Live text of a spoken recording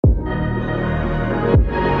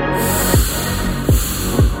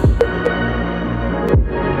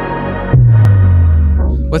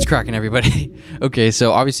What's cracking, everybody? Okay,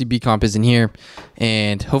 so obviously B-Comp isn't here,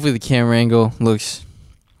 and hopefully the camera angle looks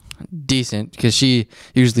decent because she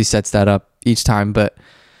usually sets that up each time. But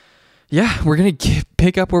yeah, we're going to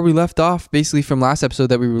pick up where we left off, basically from last episode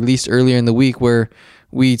that we released earlier in the week, where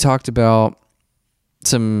we talked about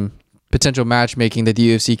some potential matchmaking that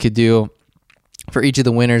the UFC could do for each of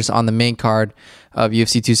the winners on the main card of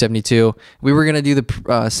UFC 272. We were going to do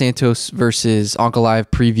the Santos versus Ankalaev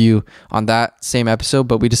preview on that same episode,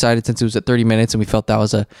 but we decided since it was at 30 minutes and we felt that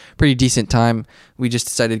was a pretty decent time, we just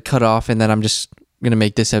decided to cut off, and then I'm just going to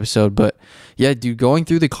make this episode. But yeah, dude, going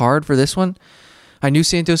through the card for this one, I knew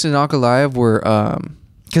Santos and Ankalaev were,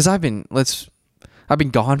 because I've been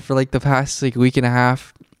gone for like the past like week and a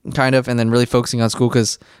half, kind of, and then really focusing on school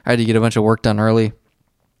because I had to get a bunch of work done early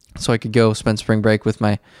so I could go spend spring break with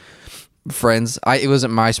my friends. It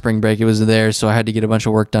wasn't my spring break, it was theirs, so I had to get a bunch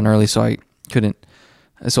of work done early so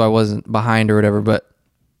I wasn't behind or whatever,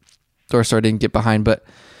 so I didn't get behind. But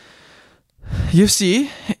UFC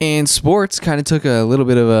and sports kind of took a little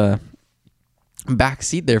bit of a back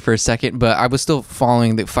seat there for a second, but I was still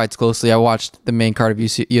following the fights closely. I watched the main card of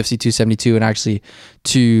UFC 272, and actually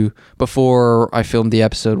before I filmed the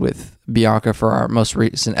episode with Bianca for our most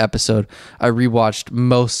recent episode, I rewatched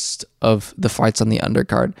most of the fights on the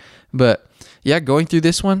undercard. But yeah, going through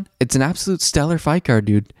this one, it's an absolute stellar fight card,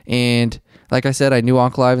 dude. And like I said, I knew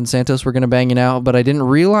Ankalaev and Santos were going to bang it out, but I didn't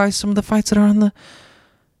realize some of the fights that are on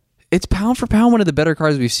it's pound for pound one of the better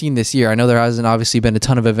cards we've seen this year. I know there hasn't obviously been a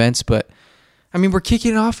ton of events, but I mean, we're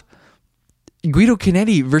kicking off Guido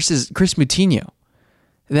Canetti versus Chris Moutinho.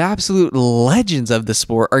 The absolute legends of the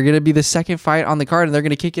sport are going to be the second fight on the card, and they're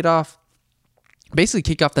going to kick off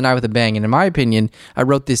the night with a bang. And in my opinion, I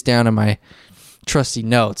wrote this down in my trusty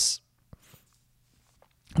notes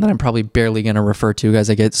that I'm probably barely going to refer to as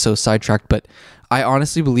I get so sidetracked, but I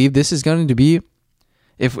honestly believe this is going to be,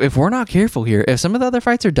 if we're not careful here, if some of the other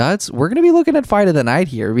fights are duds, we're going to be looking at fight of the night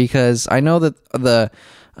here, because I know that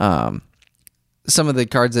some of the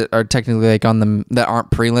cards that are technically like on them that aren't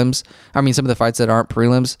prelims, I mean some of the fights that aren't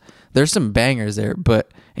prelims, there's some bangers there,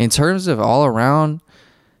 but in terms of all around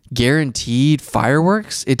guaranteed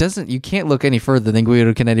fireworks, you can't look any further than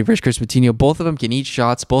Guido Canetti versus Chris Moutinho. Both of them can eat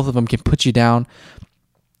shots, both of them can put you down.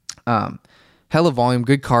 Hella volume,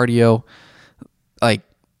 good cardio, like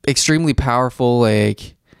extremely powerful,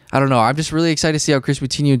 like I don't know. I'm just really excited to see how Chris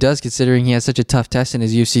Moutinho does, considering he has such a tough test in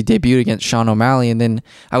his UFC debut against Sean O'Malley. And then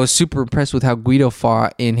I was super impressed with how Guido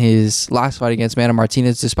fought in his last fight against Mana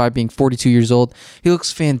Martinez, despite being 42 years old. He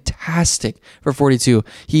looks fantastic for 42.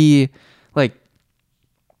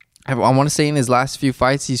 I want to say in his last few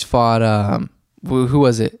fights, he's fought, who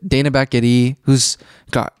was it? Dana Bakary, who's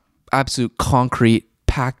got absolute concrete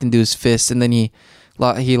packed into his fist. And then he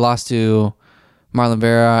lost to Marlon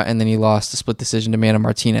Vera, and then he lost a split decision to Mana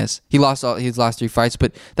Martinez. He lost all his last three fights,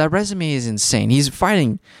 but that resume is insane. He's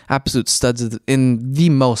fighting absolute studs in the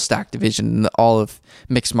most stacked division in all of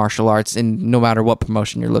mixed martial arts, and no matter what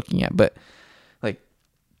promotion you're looking at. But like,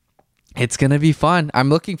 it's gonna be fun. I'm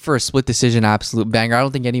looking for a split decision absolute banger. I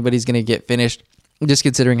don't think anybody's gonna get finished, just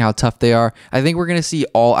considering how tough they are. I think we're going to see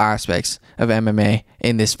all aspects of MMA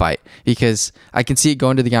in this fight, because I can see it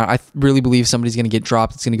going to the ground. I really believe somebody's going to get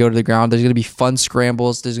dropped. It's going to go to the ground. There's going to be fun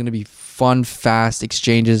scrambles. There's going to be fun, fast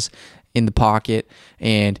exchanges in the pocket.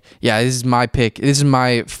 And yeah, this is my pick. This is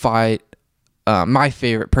my fight, my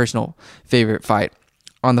personal favorite fight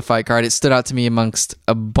on the fight card. It stood out to me amongst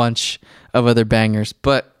a bunch of other bangers.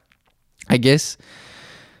 But I guess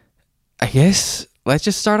let's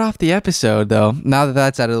just start off the episode, though. Now that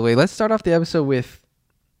that's out of the way, let's start off the episode with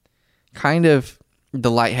kind of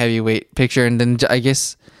the light heavyweight picture, and then I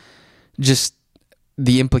guess just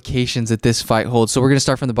the implications that this fight holds. So we're going to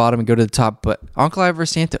start from the bottom and go to the top. But Ankalaev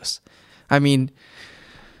versus Santos. I mean,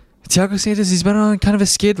 Thiago Santos, he's been on kind of a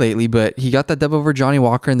skid lately, but he got that dub over Johnny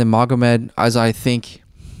Walker, and then Magomed,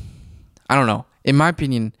 I don't know. In my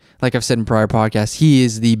opinion, like I've said in prior podcasts, he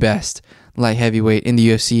is the best light heavyweight in the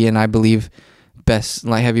UFC, and I believe best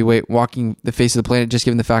light heavyweight walking the face of the planet, just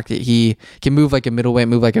given the fact that he can move like a middleweight,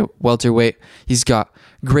 move like a welterweight. He's got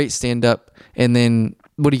great stand-up, and then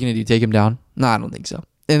what are you going to do, take him down? No, I don't think so.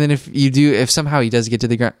 And then if somehow he does get it to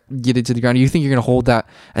the ground, you think you're going to hold that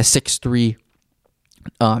a 6'3"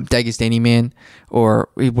 Dagestani man, or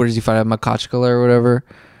what does he fight at, Makachkala or whatever,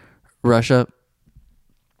 Russia?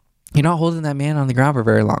 You're not holding that man on the ground for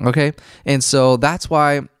very long, okay? And so that's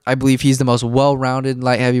why I believe he's the most well-rounded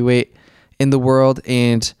light heavyweight in the world.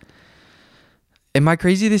 And am I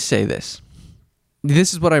crazy to say this?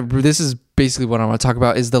 This is basically what I want to talk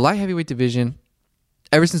about, is the light heavyweight division,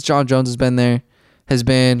 ever since John Jones has been there, has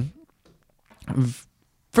been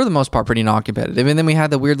for the most part, pretty non-competitive. And then we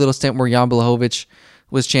had the weird little stint where Jan Blachowicz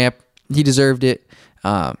was champ. He deserved it.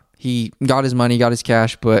 He got his money, got his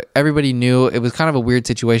cash, but everybody knew it was kind of a weird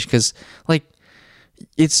situation because, like,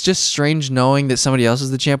 it's just strange knowing that somebody else is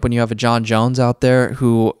the champ when you have a John Jones out there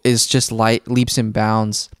who is just leaps and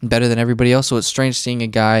bounds better than everybody else. So it's strange seeing a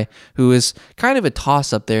guy who is kind of a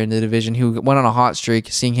toss up there in the division who went on a hot streak,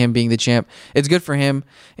 seeing him being the champ. It's good for him.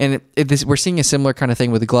 And we're seeing a similar kind of thing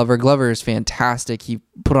with Glover. Glover is fantastic. He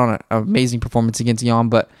put on an amazing performance against Jan,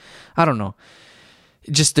 but I don't know.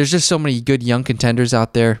 There's just so many good young contenders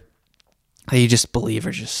out there that you just believe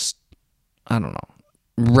are just, I don't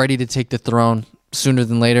know, ready to take the throne sooner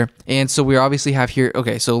than later. And so we obviously have here,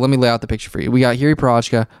 okay, so let me lay out the picture for you. We got Jiri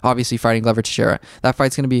Prochazka obviously fighting Glover Teixeira. That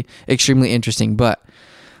fight's going to be extremely interesting, but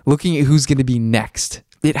looking at who's going to be next,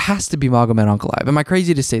 it has to be Magomed Ankalaev. Am I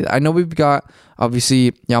crazy to say that? I know we've got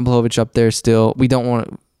obviously Jan Blachowicz up there still. We don't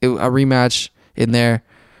want a rematch in there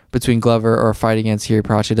between Glover or a fight against Jiri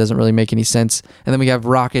Prochazka. It doesn't really make any sense. And then we have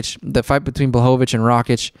Rakic, the fight between Blachowicz and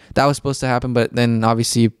Rakic. That was supposed to happen, but then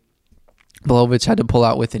obviously Blachowicz had to pull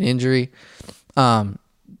out with an injury. It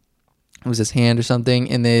was his hand or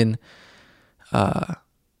something. And then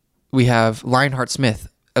we have Lionheart Smith.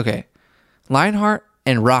 Okay. Lionheart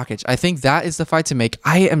and Rakic. I think that is the fight to make.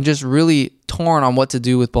 I am just really torn on what to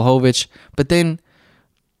do with Blachowicz. But then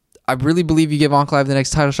I really believe you give Ankalaev the next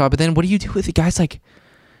title shot. But then what do you do with the guys like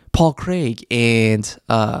Paul Craig and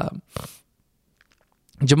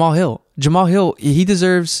Jamal Hill? Jamal Hill, he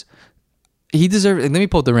deserves, and let me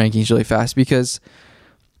pull up the rankings really fast because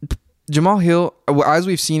Jamal Hill, as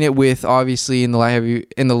we've seen it with obviously in the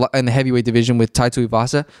in the heavyweight division with Taito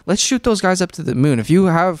Ivasa, let's shoot those guys up to the moon. If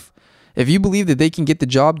you believe that they can get the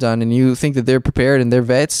job done and you think that they're prepared and they're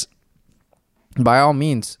vets, by all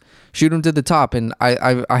means, shoot them to the top. And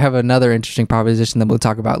I have another interesting proposition that we'll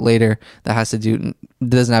talk about later that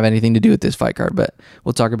doesn't have anything to do with this fight card, but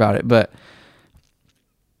we'll talk about it. But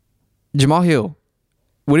Jamal Hill,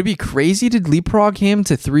 would it be crazy to leapfrog him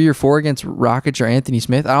to 3 or 4 against Rakic or Anthony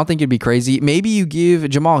Smith? I don't think it'd be crazy. Maybe you give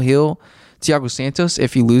Jamal Hill Thiago Santos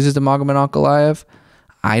if he loses to Magomed Ankalaev.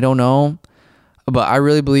 I don't know. But I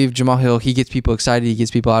really believe Jamal Hill, he gets people excited. He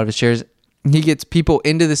gets people out of his chairs. He gets people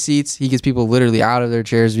into the seats. He gets people literally out of their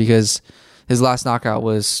chairs because his last knockout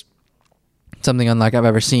was something unlike I've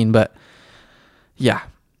ever seen. But yeah,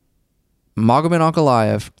 Magomed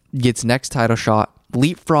Ankalaev gets next title shot.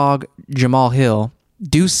 Leapfrog Jamal Hill.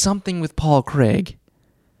 Do something with Paul Craig.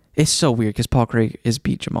 It's so weird because Paul Craig has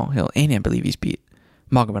beat Jamal Hill, and I believe he's beat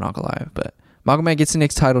Magomed Ankalaev. But Magomed gets the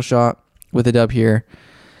next title shot with a dub here.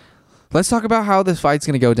 Let's talk about how this fight's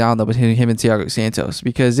going to go down, though, between him and Thiago Santos,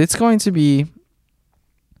 because it's going to be,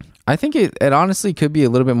 I think it honestly could be a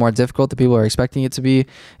little bit more difficult than people are expecting it to be,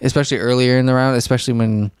 especially earlier in the round, especially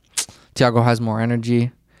when Thiago has more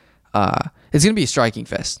energy. It's going to be a striking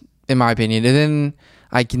fest, in my opinion. And then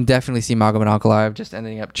I can definitely see Magomed Ankalaev just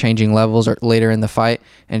ending up changing levels or later in the fight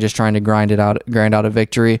and just trying to grind out a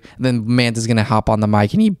victory. And then Manta's going to hop on the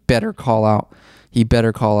mic and he better call out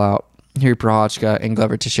Jiri Prochazka and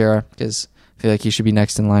Glover Teixeira because I feel like he should be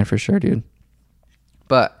next in line for sure, dude.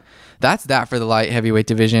 But that's that for the light heavyweight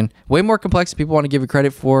division. Way more complex than people want to give it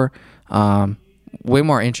credit for. Way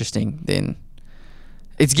more interesting than...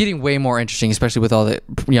 It's getting way more interesting, especially with all the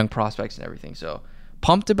young prospects and everything. So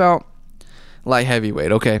pumped about light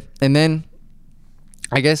heavyweight. Okay. And then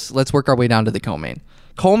I guess let's work our way down to the co-main.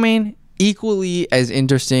 Co-main, equally as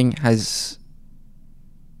interesting, has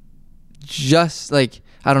just like...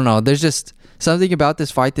 I don't know. There's just something about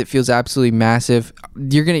this fight that feels absolutely massive.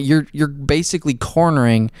 You're basically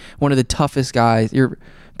cornering one of the toughest guys. You're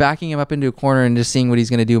backing him up into a corner and just seeing what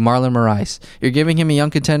he's going to do. Marlon Moraes. You're giving him a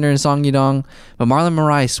young contender in Song Yadong. But Marlon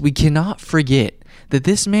Moraes, we cannot forget that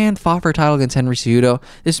this man fought for a title against Henry Cejudo.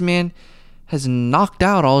 This man has knocked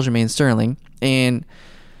out Aljamain Sterling. And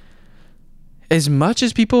as much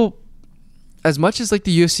as like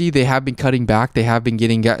the UFC, they have been cutting back. They have been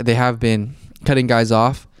cutting guys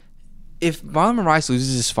off. If Marlon Moraes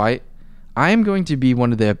loses this fight, I am going to be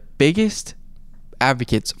one of the biggest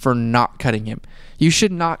advocates for not cutting him. You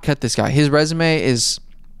should not cut this guy. His resume is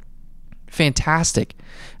fantastic.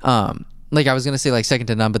 Like I was going to say like second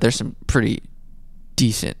to none, but there's some pretty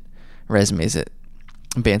decent resumes at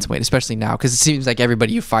bantamweight, especially now, because it seems like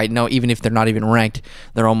everybody you fight, even if they're not even ranked,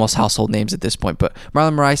 they're almost household names at this point. But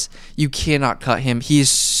Marlon Moraes, you cannot cut him. He is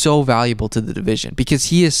so valuable to the division because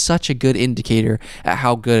he is such a good indicator at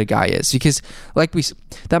how good a guy is. Because like the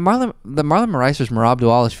Marlon Moraes versus Merab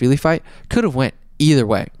Dvalishvili fight could have went either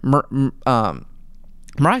way. Moraes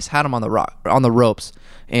had him on the ropes,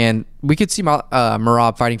 and we could see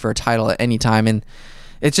Merab fighting for a title at any time. And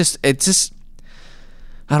it's just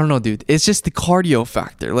I don't know, dude. It's just the cardio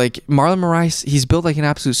factor. Like Marlon Moraes, he's built like an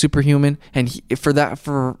absolute superhuman, and for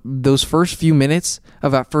those first few minutes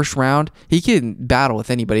of that first round, he can battle with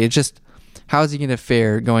anybody. It's just how is he going to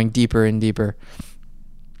fare going deeper and deeper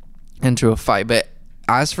into a fight? But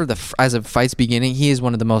as a fight's beginning, he is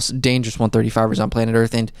one of the most dangerous 135ers on planet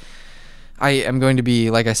Earth, and I am going to be,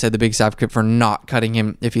 like I said, the biggest advocate for not cutting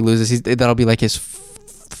him if he loses. That'll be like his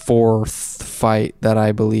fourth fight that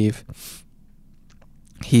I believe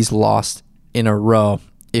he's lost in a row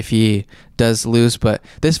if he does lose. But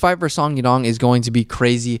this fight for Song Yadong is going to be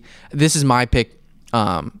crazy. This is my pick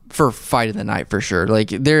for fight of the night for sure. Like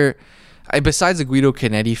besides the Guido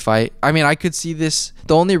Canetti fight, I mean, I could see this.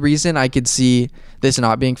 The only reason I could see this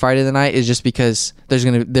not being fight of the night is just because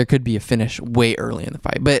there could be a finish way early in the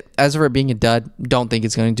fight. But as for it being a dud, don't think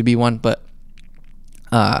it's going to be one. But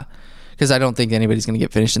because I don't think anybody's going to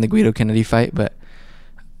get finished in the Guido Canetti fight. But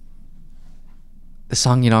the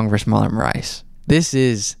Song Yadong versus Marlon Moraes. This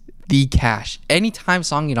is the cash. Anytime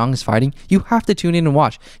Song Yadong is fighting, you have to tune in and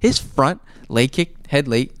watch. His front leg kick, head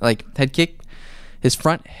kick,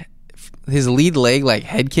 his lead leg like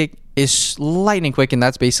head kick is lightning quick, and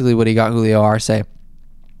that's basically what he got Julio Arce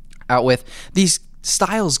out with. These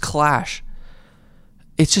styles clash.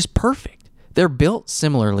 It's just perfect. They're built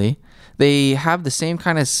similarly. They have the same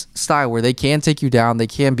kind of style where they can take you down, they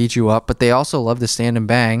can beat you up, but they also love to stand and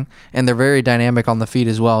bang, and they're very dynamic on the feet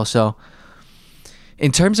as well. So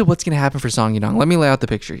in terms of what's going to happen for Song Yadong, let me lay out the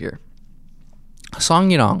picture here.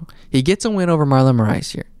 Song Yadong, he gets a win over Marlon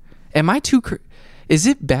Moraes here. Is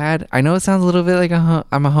it bad? I know it sounds a little bit like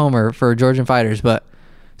I'm a homer for Georgian fighters, but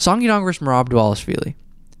Song Yadong versus Merab Dvalishvili.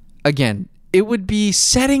 Again, it would be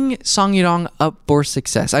setting Song Yadong up for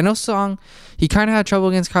success. I know he kind of had trouble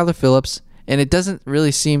against Kyler Phillips, and it doesn't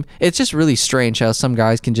really seem... It's just really strange how some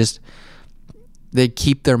guys can just... They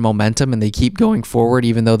keep their momentum and they keep going forward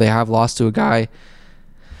even though they have lost to a guy.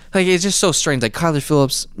 Like, it's just so strange. Like, Kyler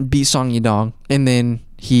Phillips beat Song Yadong, and then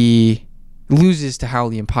he loses to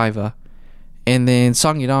Raulian Paiva. And then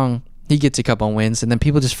Song Yadong, he gets a couple wins, and then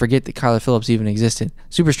people just forget that Kyler Phillips even existed.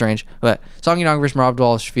 Super strange. But Song Yadong versus Merab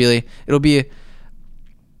Dvalishvili, it'll be...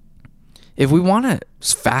 If we want to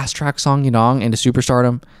fast track Song Yadong into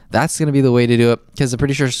superstardom, that's going to be the way to do it, because I'm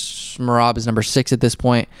pretty sure Merab is number 6 at this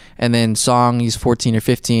point, and then Song, he's 14 or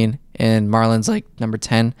 15, and Marlon's like number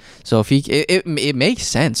 10. So if it makes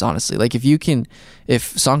sense, honestly. Like if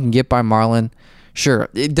Song can get by Marlon, sure.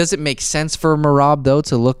 It doesn't make sense for Merab though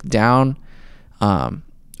to look down,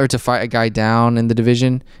 or to fight a guy down in the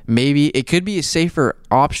division. Maybe it could be a safer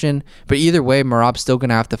option, but either way, Merab's still going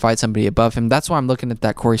to have to fight somebody above him. That's why I'm looking at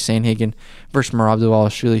that Corey Sandhagen versus Merab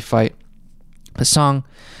Dvalishvili fight. The Song,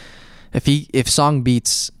 if Song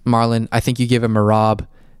beats Marlon, I think you give him Merab.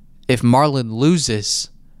 If Marlon loses,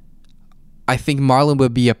 I think Marlon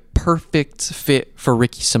would be a perfect fit for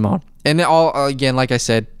Ricky Simón. And again, like I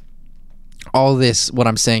said, all this, what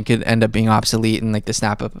I'm saying, could end up being obsolete in like the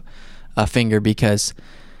snap of a finger, because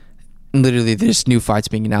literally there's new fights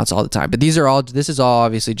being announced all the time. But this is all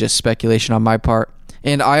obviously just speculation on my part.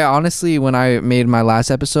 And I honestly, when I made my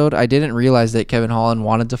last episode, I didn't realize that Kevin Holland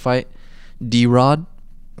wanted to fight D-Rod.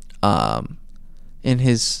 That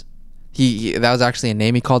was actually a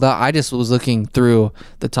name he called out. I just was looking through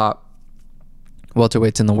the top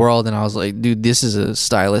welterweights in the world, and I was like, dude, this is a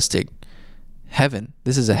stylistic heaven.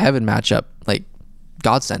 This is a heaven matchup, like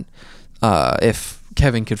godsend. If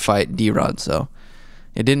Kevin could fight D-Rod, so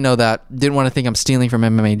I didn't know that. Didn't want to think I'm stealing from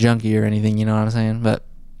MMA Junkie or anything, you know what I'm saying? But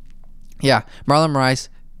yeah, Marlon Moraes,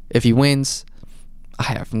 if he wins, I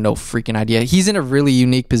have no freaking idea. He's in a really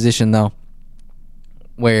unique position though,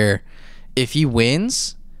 where if he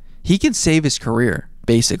wins, he can save his career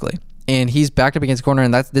basically. And he's backed up against the corner,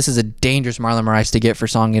 and this is a dangerous Marlon Moraes to get for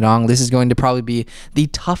Song Yadong. This is going to probably be the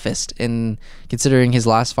toughest, in considering his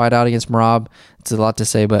last fight out against Merab. It's a lot to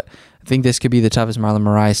say, but I think this could be the toughest Marlon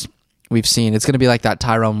Moraes we've seen. It's going to be like that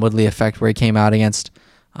Tyrone Woodley effect where he came out against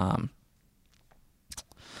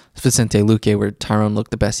Vicente Luque, where Tyrone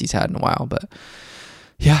looked the best he's had in a while. But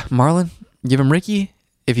yeah, Marlon, give him Ricky.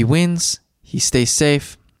 If he wins, he stays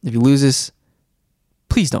safe. If he loses,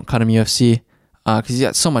 please don't cut him UFC, because he's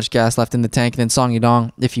got so much gas left in the tank. And then Song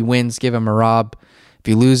Yadong, if he wins, give him Merab. If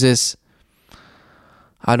he loses,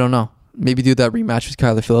 I don't know. Maybe do that rematch with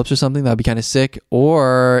Kyler Phillips or something. That'd be kind of sick.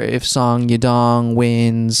 Or if Song Yadong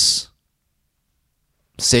wins,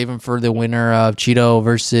 save him for the winner of Cheeto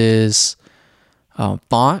versus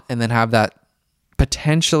Font, and then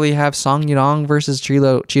potentially have Song Yadong versus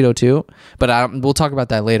Cheeto too. But we'll talk about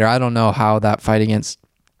that later. I don't know how that fight against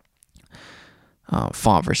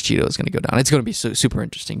Font versus Cheeto is going to go down. It's going to be super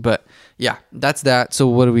interesting. But yeah, that's that. So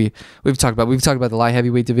what we've talked about? We've talked about the light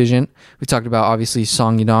heavyweight division. We talked about obviously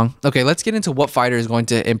Song Yadong. Okay, let's get into what fighter is going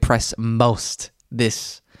to impress most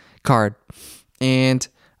this card. And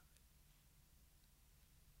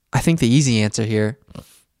I think the easy answer here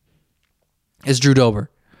is Drew Dober.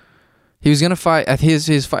 He was going to fight at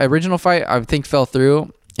his original fight, I think, fell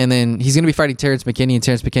through. And then he's going to be fighting Terrence McKinney, and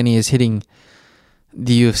Terrence McKinney is hitting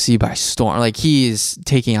the UFC by storm. Like, he is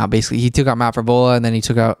taking out, basically, he took out Matt Favola, and then he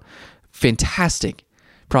took out fantastic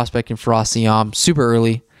prospect in Faraz Siam super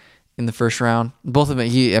early in the first round. Both of them,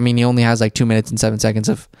 he only has like 2 minutes and 7 seconds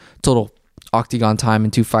of total octagon time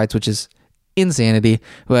in 2 fights, which is insanity.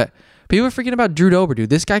 But people are freaking about Drew Dober, dude.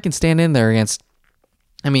 This guy can stand in there against,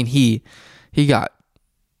 he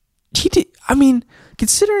did,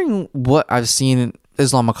 considering what I've seen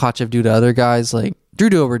Islam Makhachev do to other guys, like, Drew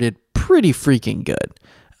Dober did pretty freaking good.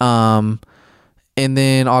 And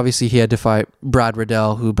then obviously he had to fight Brad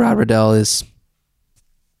Riddell, who Brad Riddell is,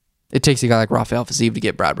 it takes a guy like Rafael Fiziev to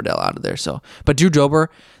get Brad Riddell out of there. So, but Drew Dober,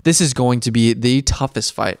 this is going to be the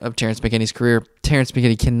toughest fight of Terrence McKinney's career. Terrence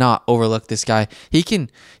McKinney cannot overlook this guy.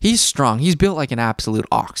 He's strong. He's built like an absolute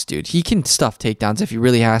ox, dude. He can stuff takedowns if he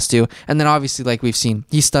really has to. And then obviously, like we've seen,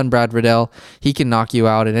 he stunned Brad Riddell. He can knock you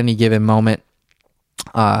out at any given moment.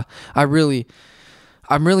 I really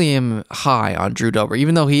am high on Drew Dober,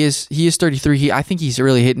 even though he is 33. I think he's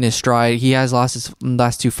really hitting his stride. He has lost his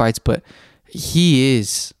last 2 fights, but he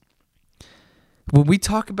is. When we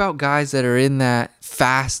talk about guys that are in that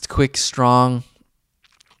fast, quick, strong,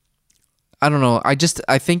 I don't know. I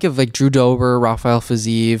think of like Drew Dober, Rafael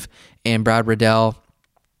Fiziev, and Brad Riddell,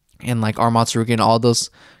 and like Arman Tsarukyan, all those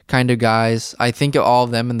kind of guys. I think of all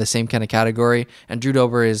of them in the same kind of category. And Drew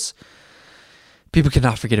Dober is. People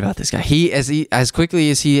cannot forget about this guy. As quickly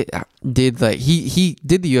as he did, like he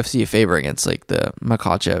did the UFC a favor against like the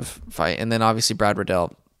Makhachev fight, and then obviously Brad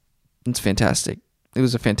Riddell. It's fantastic. It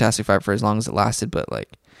was a fantastic fight for as long as it lasted, but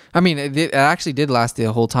it actually did last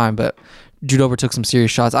the whole time. But Drew Dober took some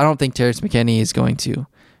serious shots. I don't think Terrence McKinney is going to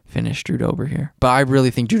finish Drew Dober here, but I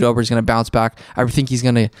really think Drew Dober is going to bounce back. I think he's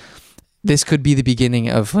going to. This could be the beginning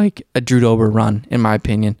of like a Drew Dober run, in my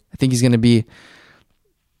opinion. I think he's going to be.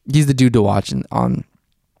 He's the dude to watch on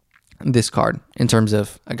this card in terms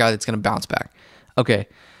of a guy that's going to bounce back. Okay,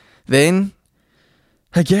 then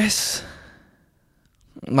I guess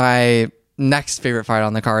my next favorite fight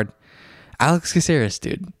on the card, Alex Caceres,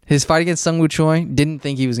 dude. His fight against Sung Woo Choi, didn't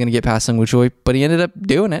think he was going to get past Sung Woo Choi, but he ended up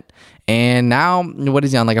doing it. And now, what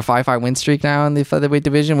is he on, like a 5-fight win streak now in the featherweight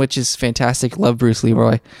division, which is fantastic. Love Bruce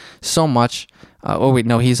Leroy so much.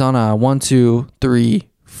 He's on a 1, 2, 3,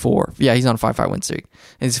 4. Yeah, he's on a 5-fight win streak.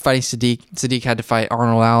 And he's fighting Sadiq. Sadiq had to fight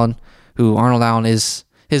Arnold Allen, who Arnold Allen his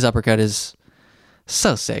uppercut is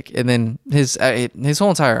so sick. And then his whole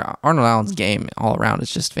entire Arnold Allen's game all around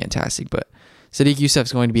is just fantastic. But Sadiq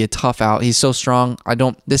Youssef's going to be a tough out. He's so strong.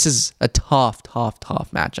 This is a tough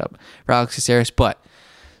matchup for Alex Caceres, but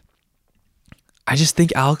I just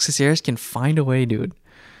think Alex Caceres can find a way, dude.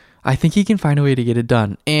 I think he can find a way to get it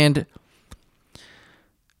done. And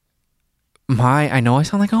I know I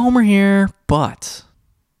sound like a homer here, but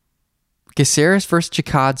Caceres versus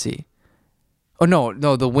Chikadze. Oh,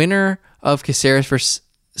 no, the winner of Caceres versus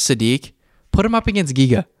Sadiq, put him up against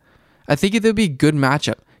Giga. I think it would be a good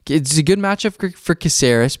matchup. It's a good matchup for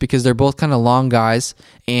Caceres because they're both kind of long guys,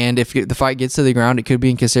 and if the fight gets to the ground, it could be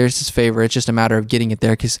in Caceres' favor. It's just a matter of getting it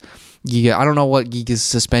there because Giga, I don't know what Giga's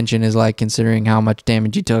suspension is like considering how much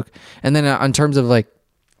damage he took. And then in terms of like,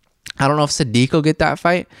 I don't know if Sadiq will get that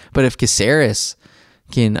fight, but if Caceres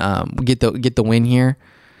can get the win here,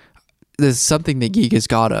 there's something that Giga's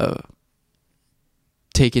got to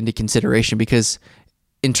take into consideration because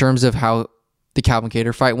in terms of how the Calvin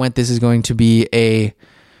Kattar fight went, this is going to be a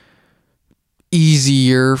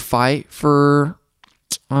easier fight for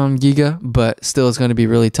Giga, but still it's going to be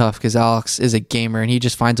really tough because Alex is a gamer and he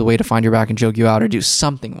just finds a way to find your back and choke you out or do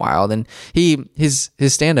something wild. And his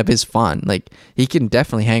stand-up is fun. Like, he can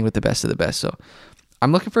definitely hang with the best of the best. So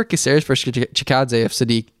I'm looking for Caceres versus Chikadze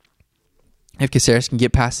if Caceres can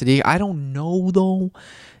get past Sadiq. I don't know, though,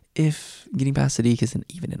 if getting past Sadiq isn't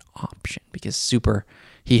even an option because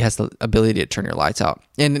he has the ability to turn your lights out.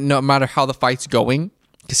 And no matter how the fight's going,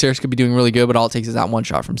 Caceres could be doing really good, but all it takes is that one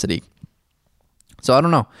shot from Sadiq. So I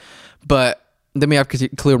don't know. But then we have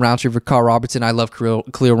Khalil Roundtree for Carl Robertson. I love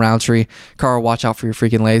Khalil Roundtree. Carl, watch out for your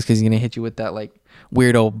freaking legs because he's going to hit you with that like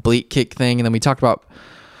weirdo bleak kick thing. And then we talked about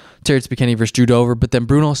Terrence McKinney versus Drew Dober. But then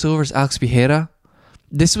Bruno Silva versus Alex Pereira.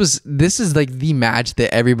 This is like the match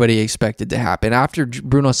that everybody expected to happen. After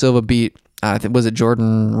Bruno Silva beat, was it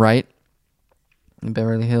Jordan Wright in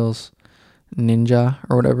Beverly Hills? Ninja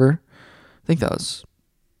or whatever. I think that was,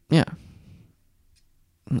 yeah.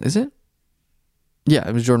 Is it? Yeah,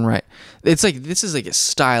 it was Jordan Wright. It's like, this is like a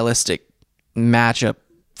stylistic matchup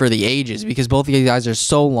for the ages because both of these guys are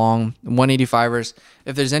so long, 185ers.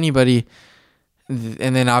 If there's anybody,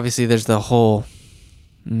 and then obviously there's the whole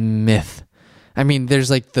myth. I mean, there's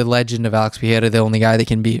like the legend of Alex Pereira, the only guy that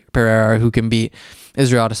can beat Pereira, who can beat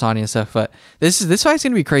Israel Adesanya and stuff. But this fight's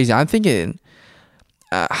gonna be crazy. I'm thinking,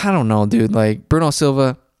 I don't know, dude. Like Bruno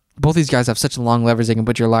Silva, both these guys have such long levers they can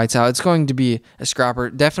put your lights out. It's going to be a scrapper,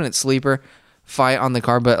 definite sleeper fight on the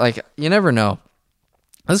card. But like, you never know.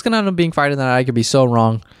 This is gonna end up being fighter than I could be so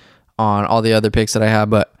wrong on all the other picks that I have,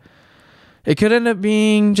 but it could end up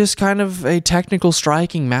being just kind of a technical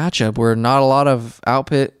striking matchup where not a lot of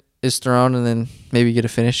output is thrown and then maybe get a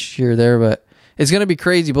finish here or there, but it's going to be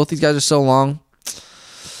crazy. Both these guys are so long.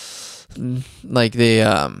 Like they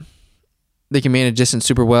can manage distance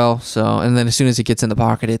super well. So, and then as soon as he gets in the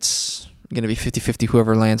pocket, it's going to be 50-50.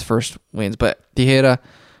 Whoever lands first wins. But Tejeda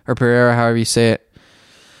or Pereira, however you say it,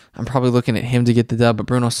 I'm probably looking at him to get the dub, but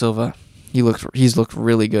Bruno Silva, he's looked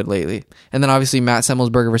really good lately. And then obviously Matt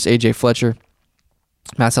Semmelsberger versus AJ Fletcher.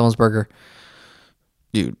 Matt Semmelsberger,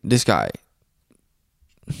 dude, this guy,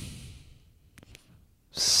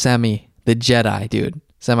 Semi the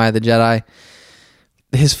Jedi.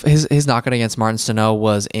 His knockout against Martin Sano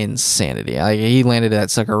was insanity. Like, he landed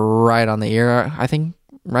that sucker right on the ear, I think,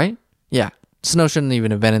 right? Yeah. Sano shouldn't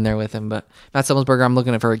even have been in there with him, but Matt Semmelsberger, I'm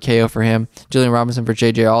looking for a KO for him. Julian Robinson for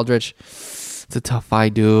JJ Aldrich. It's a tough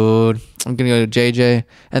fight, dude. I'm going to go to JJ.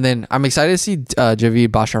 And then I'm excited to see Javid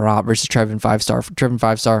Basharat versus Trevin 5-Star. Trevin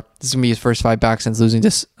 5-Star, this is going to be his first fight back since losing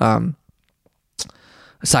this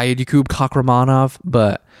Saeed Yakub Kakramanov,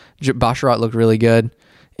 but Basharat looked really good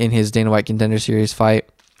in his Dana White Contender Series fight.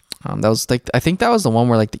 That was like, I think that was the one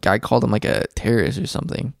where like the guy called him like a terrorist or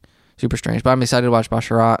something. Super strange. But I'm excited to watch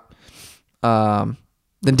Basharat.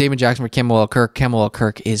 Then Damon Jackson for Campbell Kirk. Campbell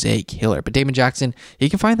Kirk is a killer, but Damon Jackson, he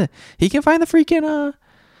can find the freaking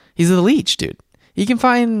he's the leech, dude. He can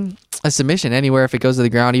find a submission anywhere if it goes to the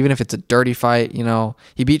ground, even if it's a dirty fight. You know,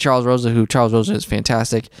 he beat Charles Rosa, who Charles Rosa is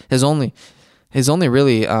fantastic. His only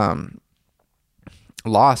really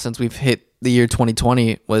loss since we've hit the year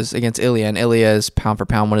 2020 was against Ilya, and Ilya is pound for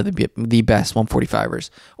pound one of the best 145ers.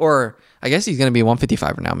 Or I guess he's going to be a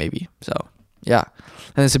 155er now, maybe. So, yeah.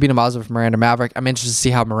 And then Sabina Maslova from Miranda Maverick. I'm interested to see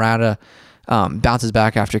how Miranda bounces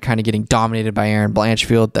back after kind of getting dominated by Erin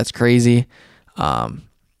Blanchfield. That's crazy.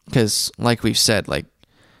 Because, like we've said, like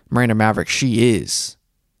Miranda Maverick, she is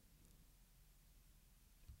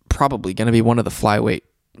probably going to be one of the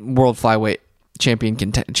world flyweight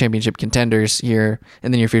championship contenders here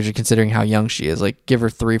in the near future, considering how young she is. Like, give her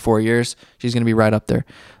 3-4 years, she's going to be right up there.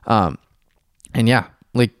 And yeah,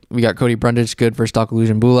 like we got Cody Brundage good versus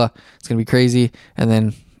Dalkalujan Bula. It's going to be crazy. And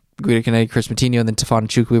then Guido Cannetti, Chris Matinho, and then Tafon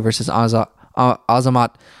Chukwu versus Azamat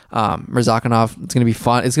Murzakanov. It's going to be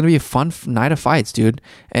fun. It's going to be a fun night of fights, dude.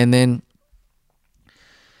 And then,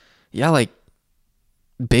 yeah, like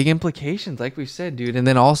big implications, like we've said, dude. And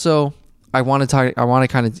then also, I want to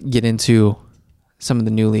kind of get into some of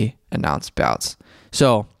the newly announced bouts.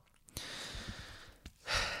 So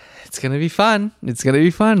it's going to be fun.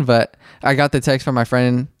 But I got the text from my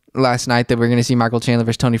friend last night that we're going to see Michael Chandler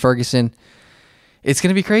versus Tony Ferguson. It's going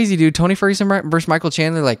to be crazy, dude. Tony Ferguson versus Michael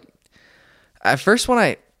Chandler. Like, at first when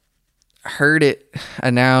I heard it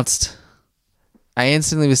announced, I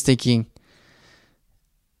instantly was thinking,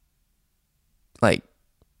 like,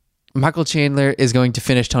 Michael Chandler is going to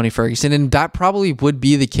finish Tony Ferguson, and that probably would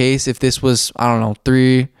be the case if this was, I don't know,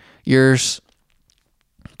 3 years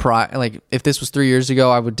prior. Like, if this was 3 years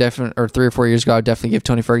ago, I would definitely, or 3 or 4 years ago, I would definitely give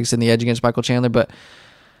Tony Ferguson the edge against Michael Chandler. But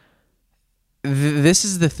this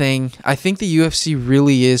is the thing. I think the UFC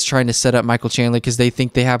really is trying to set up Michael Chandler because they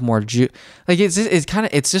think they have more like,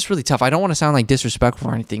 it's just really tough. I don't want to sound like disrespectful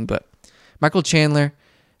or anything, but Michael Chandler,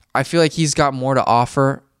 I feel like he's got more to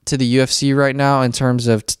offer to the UFC right now in terms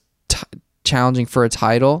of challenging for a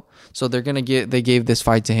title. So they gave this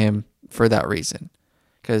fight to him for that reason.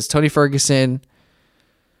 Because Tony Ferguson,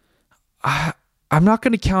 I'm not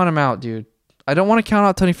going to count him out, dude. I don't want to count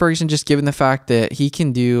out Tony Ferguson just given the fact that he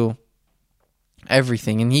can do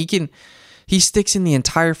everything, and he sticks in the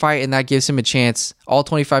entire fight, and that gives him a chance. All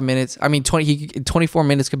 25 minutes. I mean, 24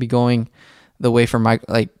 minutes could be going the way for Mike,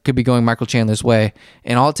 like could be going Michael Chandler's way,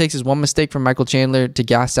 and all it takes is one mistake from Michael Chandler to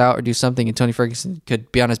gas out or do something, and Tony Ferguson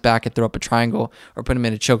could be on his back and throw up a triangle or put him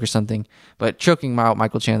in a choke or something. But choking out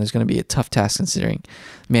Michael Chandler is going to be a tough task, considering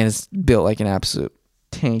man is built like an absolute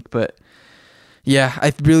tank. But yeah,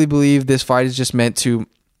 I really believe this fight is just meant to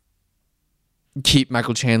keep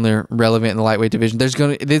Michael Chandler relevant in the lightweight division.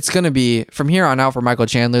 It's gonna be from here on out for Michael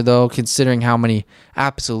Chandler, though, considering how many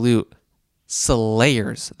absolute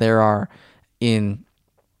slayers there are in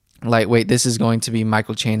lightweight. This is going to be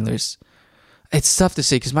Michael Chandler's. It's tough to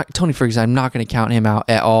say because Tony Ferguson, I'm not going to count him out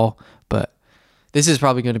at all, but this is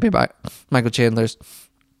probably going to be Michael Chandler's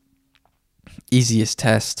easiest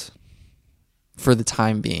test for the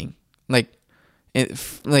time being.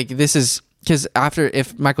 This is because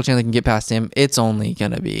if Michael Chandler can get past him, it's gonna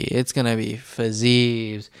be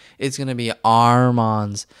Fazeev, it's gonna be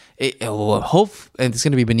Armands, and it's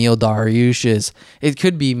gonna be Beneil Dariush's. It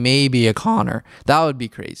could be maybe a Conor. That would be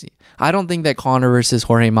crazy. I don't think that Conor versus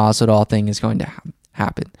Jorge Masvidal thing is going to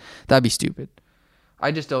happen. That'd be stupid.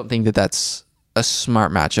 I just don't think that that's a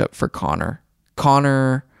smart matchup for Conor.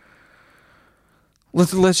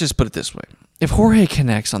 Let's just put it this way. If Jorge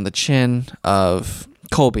connects on the chin of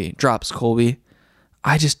Colby, drops Colby,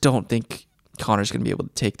 I just don't think Conor's going to be able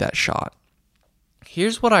to take that shot.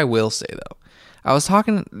 Here's what I will say, though.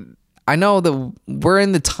 I know that we're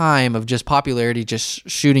in the time of just popularity just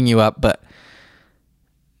shooting you up, but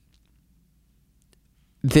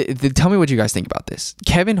tell me what you guys think about this.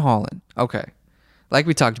 Kevin Holland, okay, like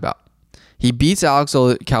we talked about, he beats Alex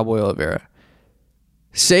Cowboy Oliveira.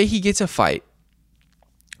 Say he gets a fight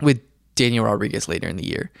with Daniel Rodriguez later in the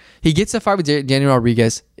year. He gets a fight with Daniel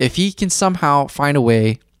Rodriguez. If he can somehow find a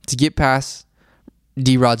way to get past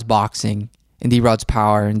D-Rod's boxing and D-Rod's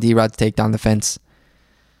power and D-Rod's takedown defense,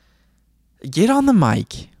 get on the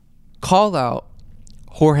mic, call out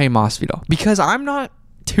Jorge Masvidal, because I'm not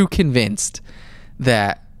too convinced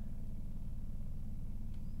that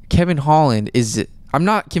Kevin Holland is. I'm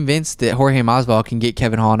not convinced that Jorge Masvidal can get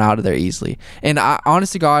Kevin Holland out of there easily. And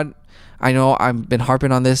honest to God, I know I've been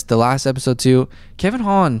harping on this the last episode too. Kevin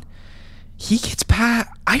Holland, he gets past.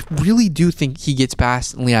 I really do think he gets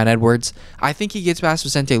past Leon Edwards. I think he gets past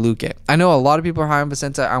Vicente Luque. I know a lot of people are high on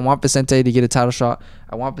Vicente. I want Vicente to get a title shot.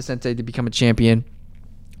 I want Vicente to become a champion.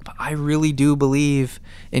 But I really do believe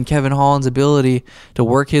in Kevin Holland's ability to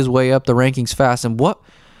work his way up the rankings fast. And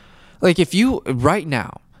if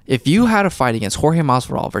you had a fight against Jorge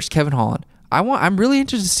Masvidal versus Kevin Holland, I'm really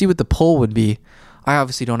interested to see what the poll would be. I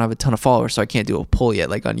obviously don't have a ton of followers, so I can't do a poll yet,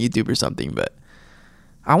 like on YouTube or something. But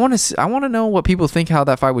I want to know what people think, how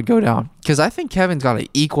that fight would go down, because I think Kevin's got an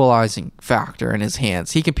equalizing factor in his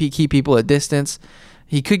hands. He can keep people at distance.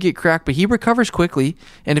 He could get cracked, but he recovers quickly.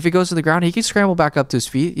 And if he goes to the ground, he can scramble back up to his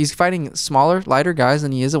feet. He's fighting smaller, lighter guys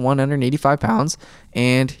than he is at 185 pounds,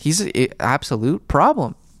 and he's an absolute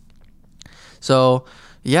problem. So,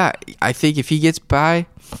 yeah, I think if he gets by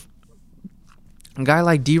a guy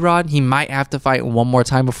like D-Rod, he might have to fight one more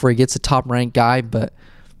time before he gets a top-ranked guy, but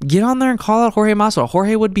get on there and call out Jorge Masvidal.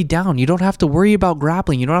 Jorge would be down. You don't have to worry about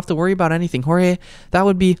grappling. You don't have to worry about anything. Jorge, that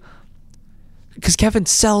would be... Because Kevin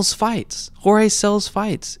sells fights. Jorge sells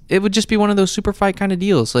fights. It would just be one of those super fight kind of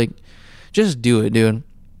deals. Like, just do it, dude.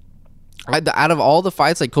 Out of all the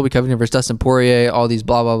fights, like Colby Covington versus Dustin Poirier, all these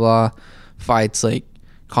blah, blah, blah fights, like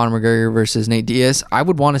Conor McGregor versus Nate Diaz, I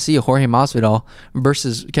would want to see a Jorge Masvidal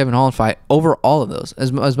versus Kevin Holland fight over all of those.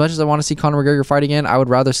 As much as I want to see Conor McGregor fight again, I would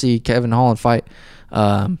rather see Kevin Holland fight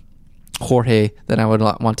Jorge than I would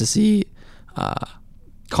want to see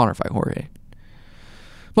Conor fight Jorge.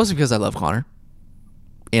 Mostly because I love Conor,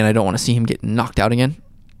 and I don't want to see him get knocked out again.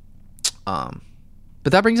 But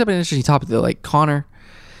that brings up an interesting topic, though. Like, Conor,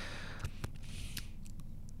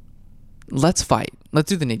 let's fight. Let's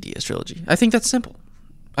do the Nate Diaz trilogy. I think that's simple.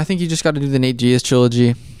 I think you just got to do the Nate Diaz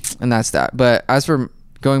trilogy, and that's that. But as for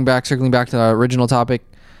circling back to the original topic,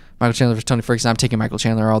 Michael Chandler versus Tony Ferguson, I'm taking Michael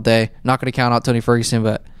Chandler all day. Not going to count out Tony Ferguson,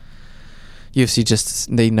 but UFC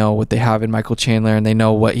they know what they have in Michael Chandler, and they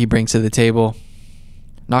know what he brings to the table.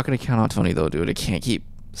 Not going to count out Tony, though, dude. I can't keep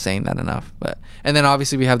saying that enough. And then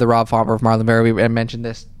obviously we have the Rob Font versus Marlon Vera. We mentioned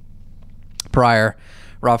this prior.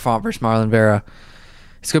 Rob Font versus Marlon Vera.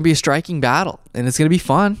 It's going to be a striking battle, and it's going to be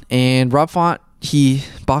fun. And Rob Font, he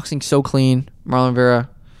boxing so clean. Marlon Vera,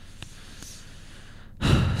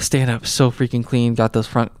 stand up so freaking clean. Got those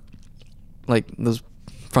front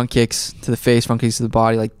kicks to the face, front kicks to the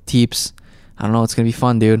body, like teeps. I don't know. It's going to be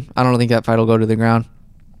fun, dude. I don't think that fight will go to the ground.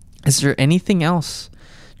 Is there anything else?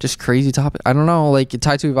 Just crazy topic. I don't know. Like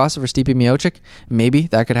Tai Tuivasa versus Stipe Miocic. Maybe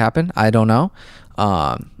that could happen. I don't know.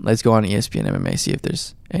 Let's go on ESPN MMA, see if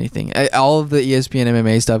there's anything. All of the ESPN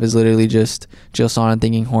MMA stuff is literally just Jill Sonnen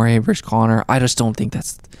thinking Jorge versus Conor. I don't think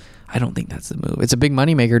that's the move. It's a big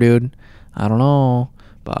moneymaker, dude. I don't know.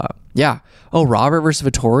 But yeah. Oh, Robert versus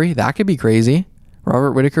Vettori. That could be crazy.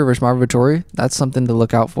 Robert Whittaker versus Marvin Vettori. That's something to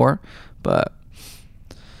look out for. But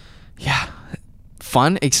yeah.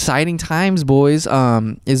 Fun, exciting times, boys.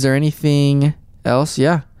 Is there anything else,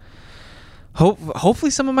 yeah.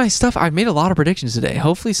 Hopefully some of my stuff, I've made a lot of predictions today.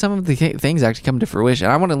 Hopefully some of the things actually come to fruition.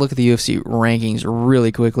 I want to look at the UFC rankings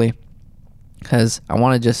really quickly because I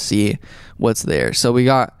want to just see what's there. So we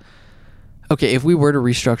got, okay, if we were to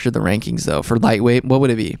restructure the rankings though for lightweight, what would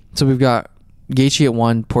it be? So we've got Gaethje at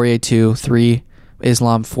 1, Poirier 2, 3,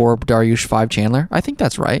 Islam 4, Dariush 5, Chandler. I think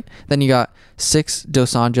that's right. Then you got 6,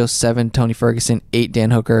 Dos Anjos, 7, Tony Ferguson, 8,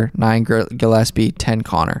 Dan Hooker, 9, Gillespie, 10,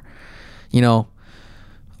 Connor. You know,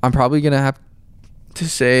 I'm probably going to have to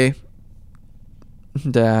say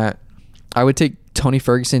that I would take Tony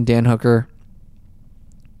Ferguson, Dan Hooker,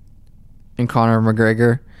 and Conor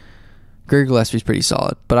McGregor. Greg Gillespie's pretty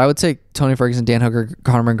solid. But I would take Tony Ferguson, Dan Hooker,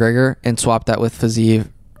 Conor McGregor, and swap that with Fiziev,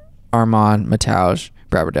 Arman, Mateusz,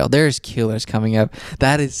 Braverdale. There's killers coming up.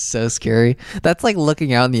 That is so scary. That's like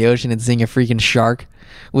looking out in the ocean and seeing a freaking shark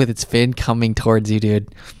with its fin coming towards you,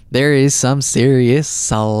 dude. There is some serious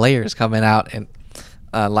slayers coming out, and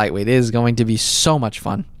lightweight is going to be so much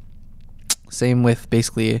fun. Same with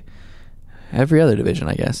basically every other division,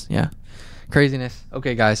 I guess. Yeah, craziness.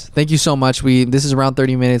 Okay, guys, thank you so much. This is around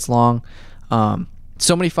 30 minutes long.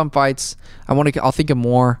 So many fun fights. I'll think of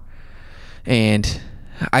more, and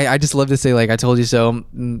I just love to say like I told you so.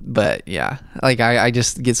 But yeah, like I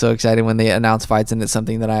just get so excited when they announce fights and it's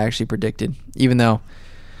something that I actually predicted, even though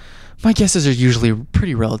my guesses are usually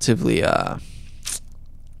pretty relatively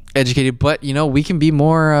educated. But you know, we can be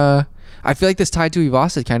more. I feel like this tied to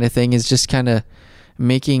Evasa kind of thing is just kind of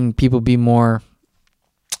making people be more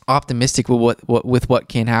optimistic with what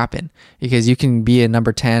can happen, because you can be a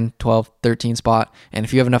number 10, 12, 13 spot, and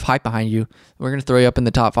if you have enough hype behind you, we're going to throw you up in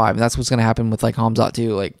the top 5. And that's what's going to happen with like Hamzat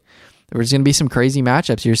too. Like there's going to be some crazy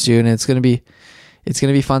matchups here soon, and it's going to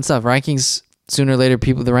be fun stuff. Rankings, sooner or later,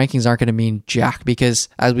 the rankings aren't going to mean jack, because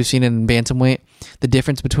as we've seen in bantamweight, the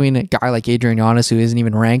difference between a guy like Adrian Yanez, who isn't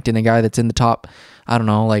even ranked, and a guy that's in the top, I don't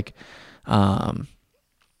know, like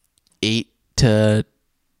 8 to,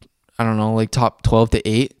 I don't know, like top 12 to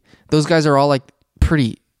 8. Those guys are all like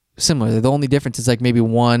pretty similar. The only difference is like maybe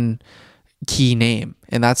one key name.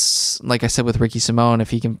 And that's, like I said, with Ricky Simone, if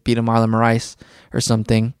he can beat a Marlon Moraes or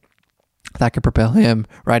something, that could propel him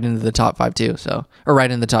right into the top 5 too. So, or right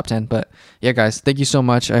in the top 10. But yeah, guys, thank you so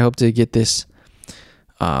much. I hope to get this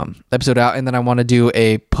episode out. And then I want to do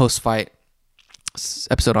a post-fight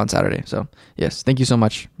episode on Saturday. So yes, thank you so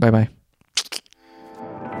much. Bye-bye.